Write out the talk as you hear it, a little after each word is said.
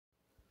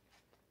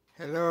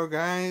Hello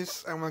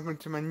guys, and welcome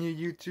to my new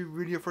YouTube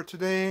video for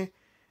today.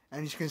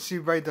 And as you can see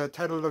by the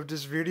title of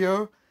this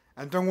video,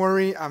 and don't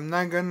worry, I'm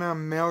not gonna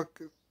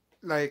milk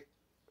like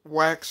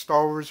whack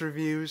Star Wars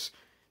reviews.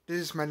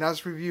 This is my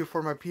last review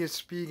for my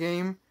PSP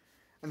game,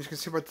 and as you can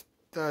see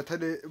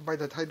by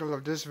the title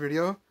of this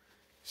video,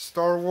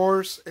 Star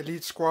Wars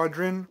Elite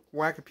Squadron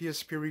Whack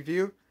PSP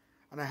review,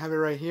 and I have it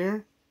right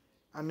here.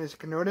 And as you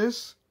can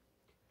notice,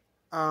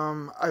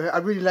 I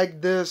really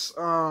like this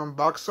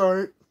box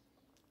art.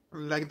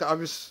 Like the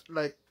obvious,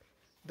 like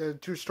the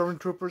two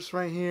stormtroopers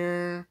right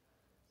here.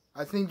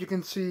 I think you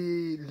can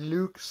see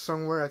Luke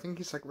somewhere. I think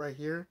he's like right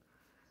here.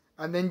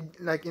 And then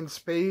like in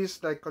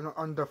space, like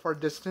on the far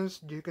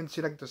distance, you can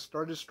see like the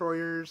Star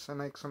Destroyers and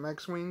like some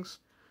X-Wings.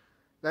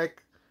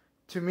 Like,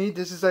 to me,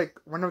 this is like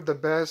one of the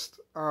best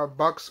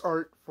box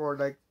art for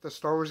like the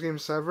Star Wars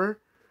games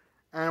ever.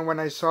 And when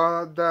I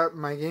saw that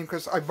my game,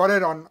 because I bought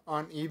it on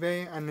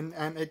eBay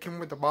and it came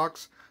with the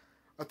box,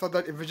 I thought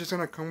that it was just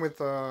gonna come with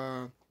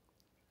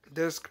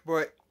disc,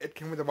 but it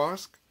came with a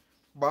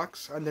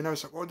box, and then I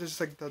was like, oh, this is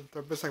like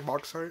the best like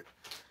box art.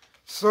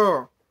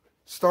 So,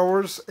 Star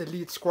Wars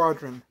Elite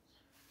Squadron.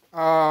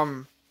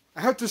 I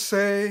have to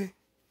say,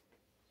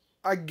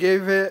 I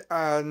gave it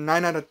a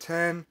 9 out of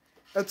 10.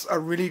 It's a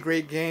really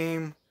great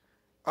game.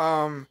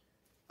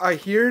 I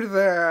hear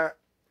that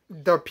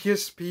the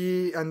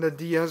PSP and the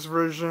DS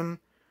version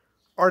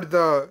are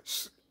the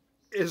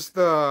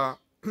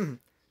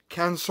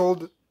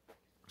cancelled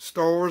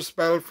Star Wars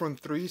Battlefront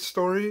 3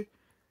 story.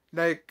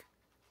 Like,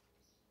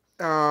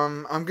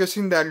 I'm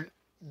guessing that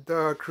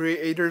the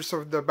creators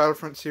of the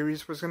Battlefront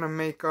series was gonna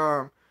make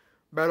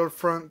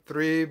Battlefront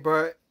 3,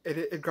 but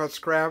it got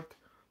scrapped.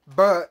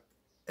 But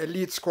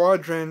Elite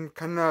Squadron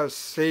kinda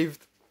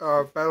saved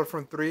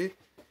Battlefront 3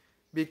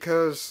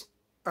 because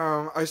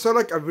I saw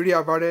like a video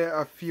about it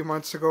a few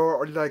months ago,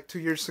 or like 2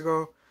 years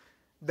ago,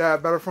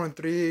 that Battlefront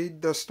 3,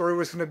 the story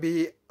was gonna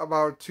be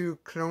about two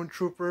clone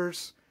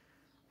troopers.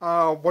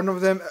 One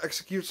of them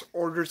executes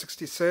Order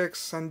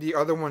 66 and the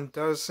other one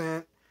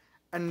doesn't.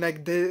 And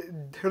like they're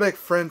like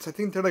friends. I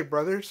think they're like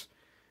brothers.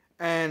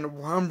 And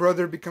one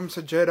brother becomes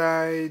a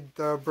Jedi.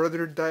 The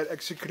brother that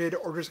executed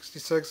Order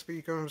 66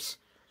 becomes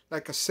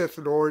like a Sith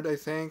Lord, I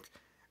think.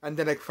 And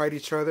they like fight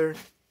each other.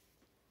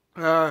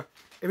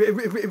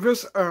 It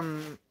was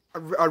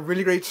a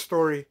really great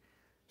story.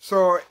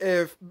 So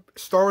if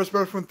Star Wars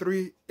Battlefront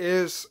 3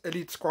 is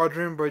Elite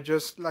Squadron, but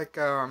just like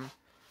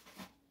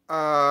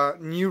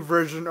new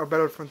version of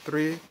Battlefront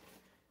 3,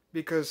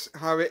 because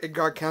how it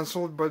got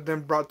cancelled but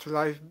then brought to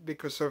life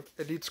because of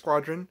Elite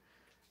Squadron.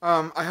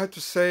 I have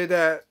to say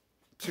that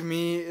to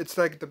me it's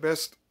like the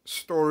best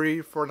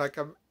story for like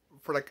a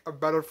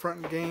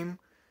Battlefront game.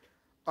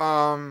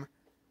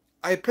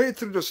 I played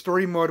through the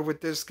story mode with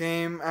this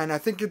game and I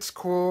think it's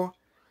cool.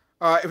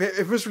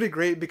 It was really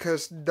great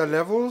because the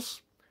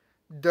levels,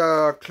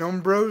 the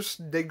Clone Bros,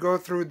 they go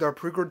through the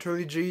prequel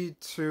trilogy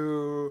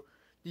to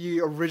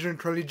the original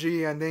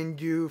trilogy, and then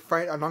you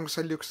fight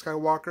alongside Luke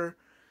Skywalker.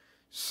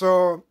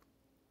 So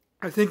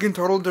I think in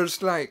total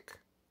there's like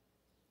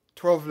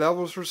 12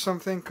 levels or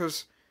something,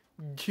 because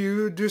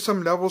you do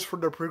some levels for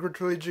the prequel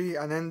trilogy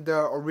and then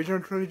the original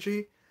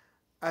trilogy,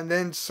 and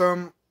then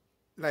some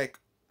like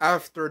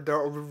after the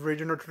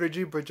original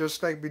trilogy, but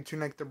just like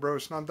between like the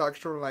bros, not the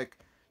actual like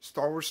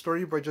Star Wars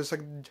story, but just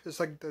like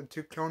the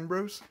two clone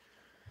bros.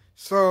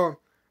 So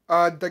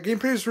the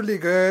gameplay is really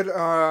good,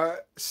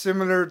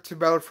 similar to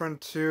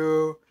Battlefront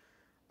 2.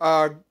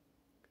 I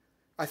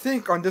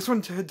think on this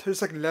one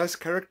there's like less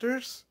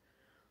characters,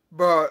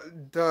 but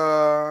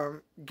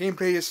the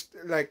gameplay is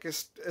like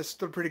is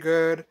still pretty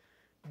good.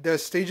 The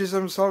stages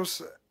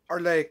themselves are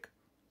like,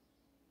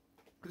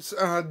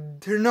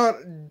 they're not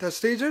the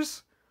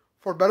stages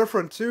for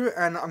Battlefront 2,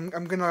 and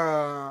I'm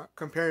gonna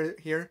compare it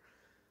here.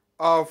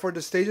 For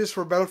the stages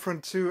for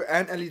Battlefront 2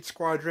 and Elite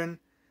Squadron,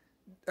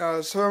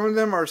 some of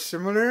them are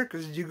similar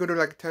because you go to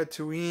like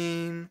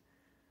Tatooine,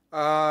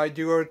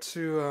 you go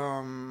to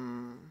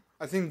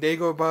I think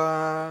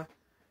Dagobah,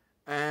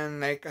 and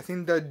like I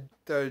think the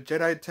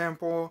Jedi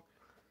Temple,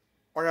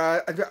 or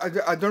I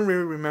don't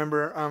really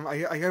remember.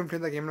 I haven't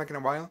played that game like in a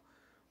while,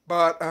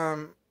 but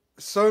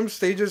some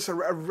stages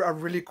are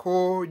really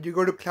cool. You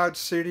go to Cloud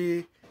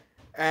City,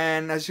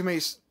 and as you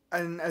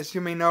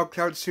may know,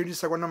 Cloud City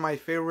is like one of my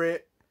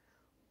favorite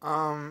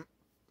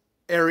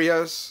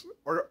areas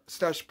or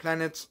slash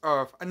planets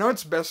of, I know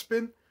it's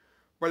Bespin,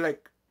 but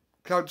like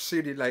Cloud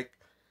City, like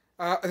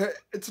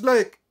it's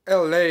like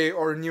LA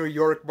or New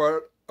York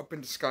but up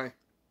in the sky.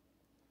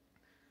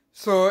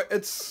 So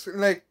it's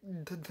like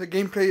the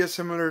gameplay is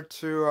similar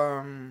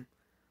to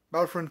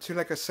Battlefront 2,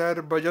 like I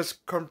said, but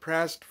just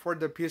compressed for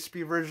the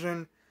PSP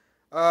version.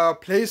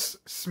 Plays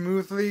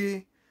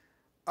smoothly.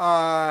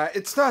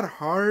 It's not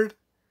hard.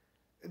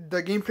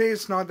 The gameplay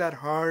is not that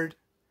hard.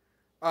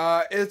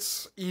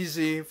 It's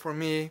easy for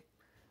me.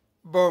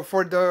 But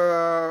for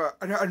the,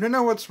 I don't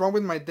know what's wrong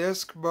with my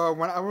disc, but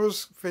when I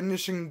was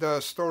finishing the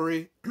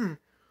story,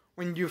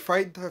 when you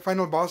fight the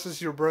final boss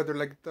is your brother,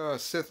 like the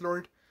Sith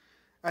Lord,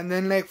 and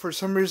then like for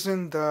some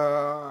reason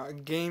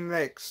the game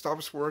like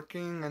stops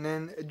working, and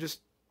then it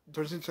just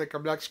turns into like a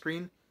black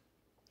screen.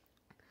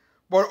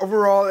 But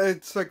overall,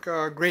 it's like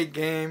a great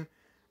game.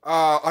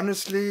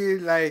 Honestly,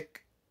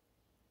 like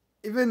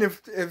even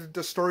if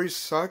the story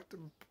sucked,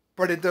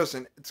 but it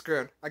doesn't. It's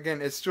good.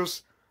 Again, it's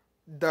just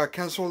the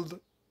canceled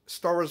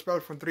Star Wars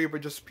Battlefront 3,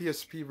 but just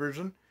PSP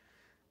version.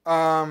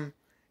 Um,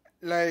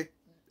 like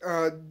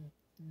uh,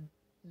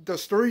 the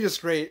story is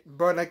great,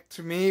 but like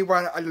to me,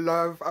 what I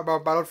love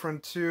about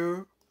Battlefront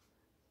 2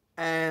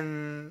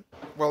 and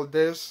well,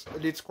 this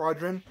Elite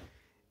Squadron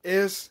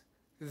is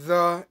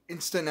the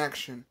instant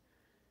action.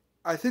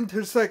 I think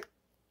there's like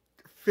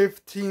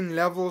 15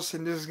 levels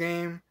in this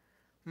game.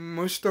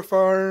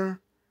 Mustafar,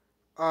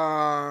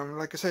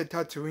 like I said,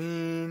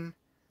 Tatooine,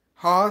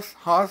 Hoth.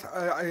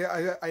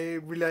 I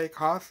really like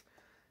Hoth.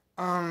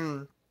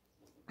 Um,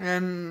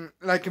 and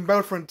like in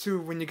Battlefront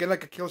 2, when you get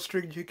like a kill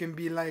streak, you can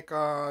be like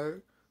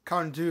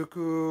Count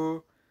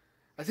Dooku.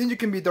 I think you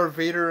can be Darth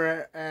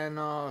Vader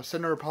and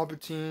Senator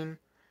Palpatine.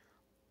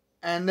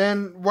 And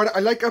then what I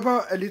like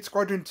about Elite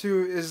Squadron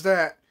 2 is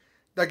that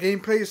the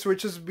gameplay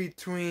switches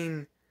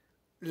between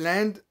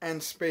land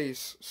and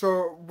space.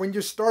 So when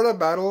you start a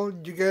battle,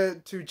 you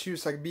get to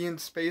choose like be in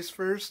space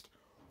first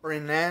or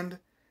in land.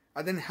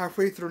 And then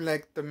halfway through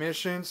like the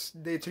missions,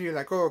 they tell you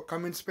like, oh,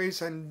 come in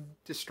space and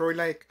destroy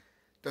like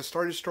the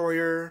Star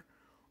Destroyer,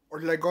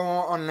 or like go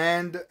on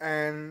land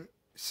and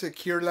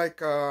secure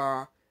like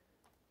a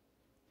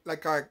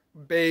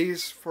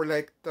base for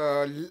like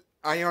the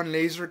ion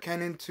laser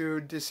cannon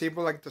to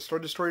disable like the Star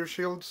Destroyer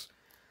shields.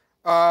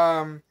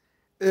 Um,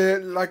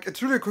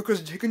 it's really cool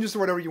because you can just do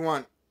whatever you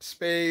want,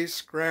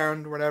 space,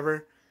 ground,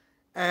 whatever.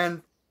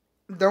 And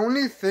the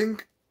only thing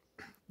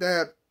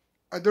that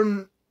I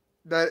don't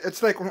that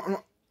it's like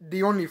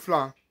the only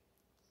flaw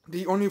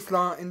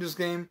in this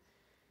game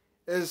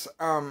is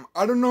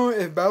I don't know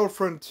if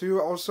Battlefront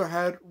 2 also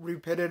had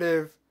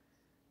repetitive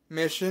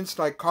missions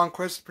like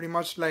conquest, pretty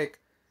much like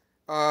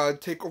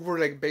take over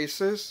like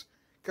bases.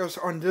 Because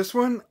on this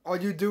one, all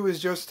you do is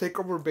just take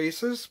over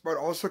bases, but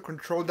also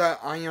control that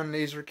ion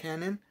laser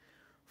cannon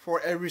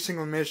for every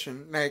single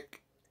mission.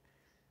 Like,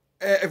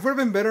 it would have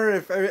been better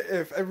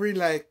if every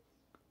like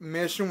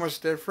mission was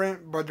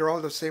different, but they're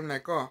all the same.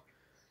 Like, oh,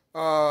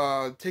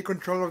 take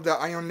control of the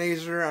ion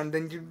laser, and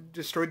then you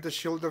destroy the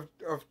shield of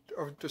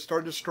the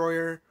Star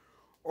Destroyer,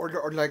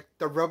 or like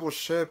the rebel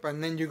ship,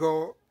 and then you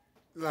go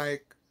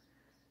like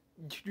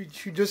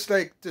you just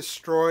like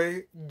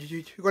destroy.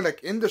 You go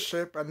like in the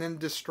ship and then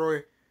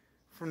destroy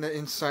from the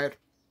inside.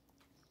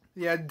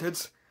 Yeah,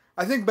 that's.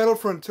 I think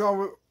Battlefront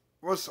 2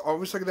 was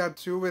always like that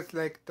too, with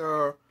like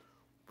the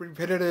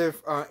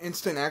repetitive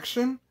instant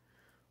action.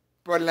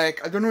 But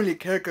like I don't really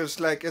care because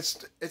like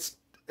it's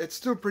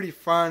still pretty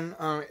fun.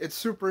 It's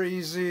super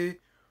easy,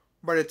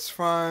 but it's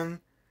fun.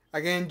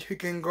 Again, you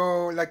can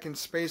go like in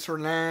space or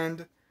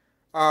land.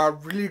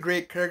 Really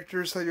great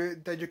characters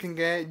that you can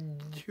get.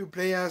 You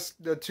play as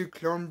the two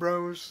clone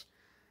bros,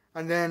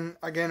 and then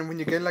again when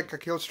you get like a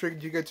kill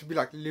streak, you get to be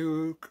like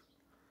Luke,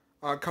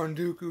 Count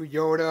Dooku,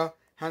 Yoda,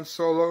 Han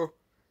Solo,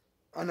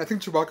 and I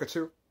think Chewbacca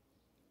too.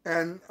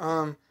 And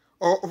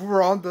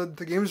overall,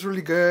 the game is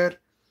really good.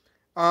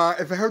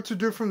 If I have to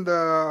do from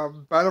the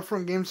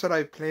Battlefront games that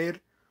I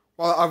played,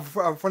 well,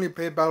 I've only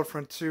played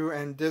Battlefront 2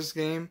 and this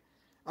game,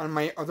 and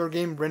my other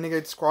game,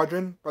 Renegade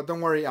Squadron. But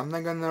don't worry, I'm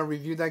not gonna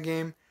review that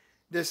game.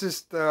 This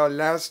is the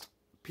last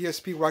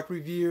PSP Whack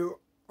review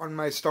on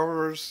my Star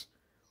Wars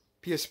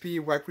PSP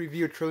Whack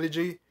review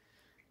trilogy.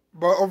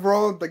 But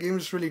overall, the game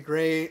is really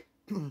great.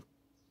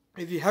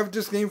 If you have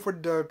this game for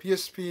the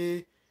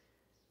PSP,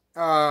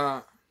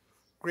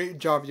 great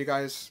job, you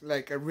guys.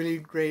 Like a really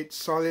great,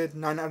 solid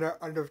 9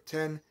 out of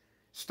 10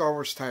 Star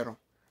Wars title.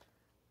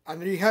 And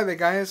there you have it,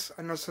 guys.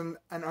 And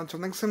until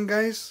next time,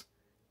 guys,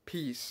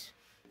 peace.